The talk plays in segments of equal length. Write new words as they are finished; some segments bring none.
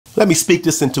Let me speak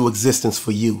this into existence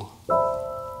for you.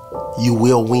 You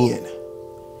will win.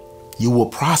 You will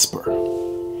prosper.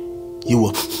 You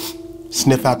will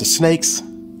sniff out the snakes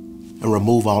and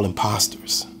remove all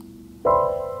imposters.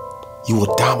 You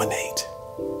will dominate.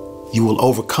 You will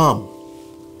overcome.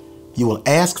 You will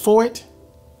ask for it,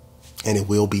 and it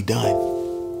will be done.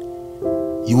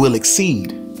 You will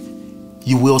exceed.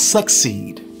 You will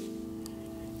succeed.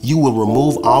 You will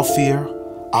remove all fear,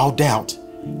 all doubt,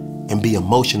 and be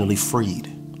emotionally freed.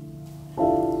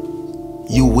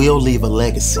 You will leave a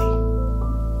legacy.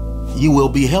 You will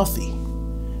be healthy.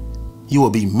 You will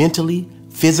be mentally,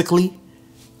 physically,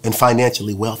 and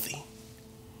financially wealthy.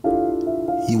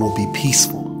 You will be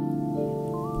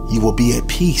peaceful. You will be at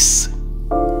peace.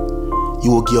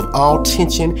 You will give all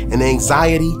tension and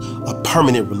anxiety a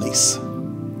permanent release.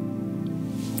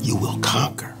 You will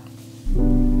conquer.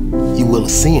 You will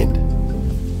ascend.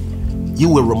 You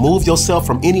will remove yourself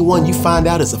from anyone you find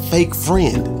out is a fake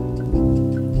friend.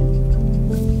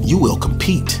 You will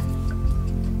compete.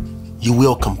 You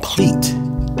will complete.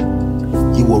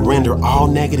 You will render all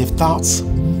negative thoughts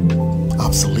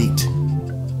obsolete.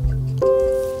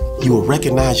 You will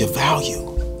recognize your value.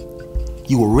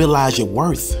 You will realize your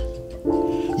worth.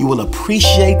 You will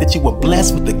appreciate that you were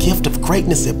blessed with the gift of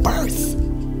greatness at birth.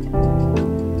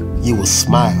 You will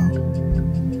smile,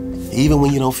 even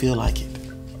when you don't feel like it.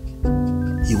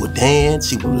 You will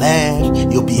dance, you will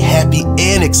laugh, you'll be happy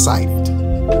and excited.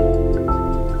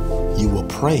 You will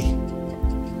pray.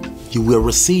 You will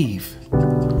receive.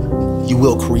 You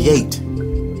will create.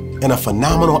 And a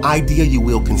phenomenal idea you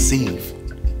will conceive.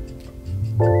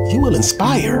 You will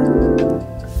inspire.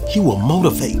 You will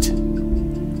motivate.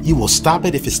 You will stop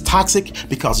it if it's toxic,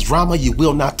 because drama you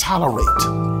will not tolerate.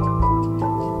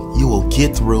 You will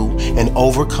get through and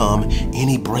overcome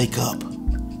any breakup.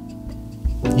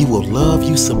 You will love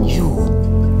you some you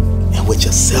and with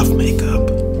your self-makeup.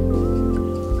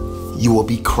 You will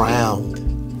be crowned.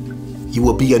 You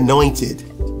will be anointed.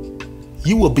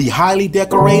 You will be highly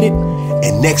decorated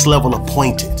and next level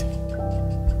appointed.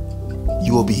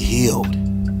 You will be healed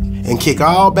and kick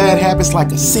all bad habits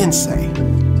like a sensei.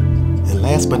 And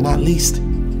last but not least,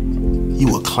 you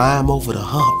will climb over the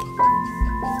hump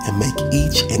and make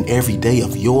each and every day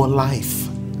of your life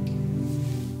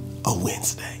a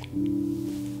Wednesday.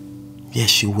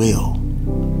 Yes, you will.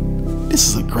 This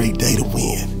is a great day to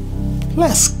win.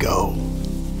 Let's go.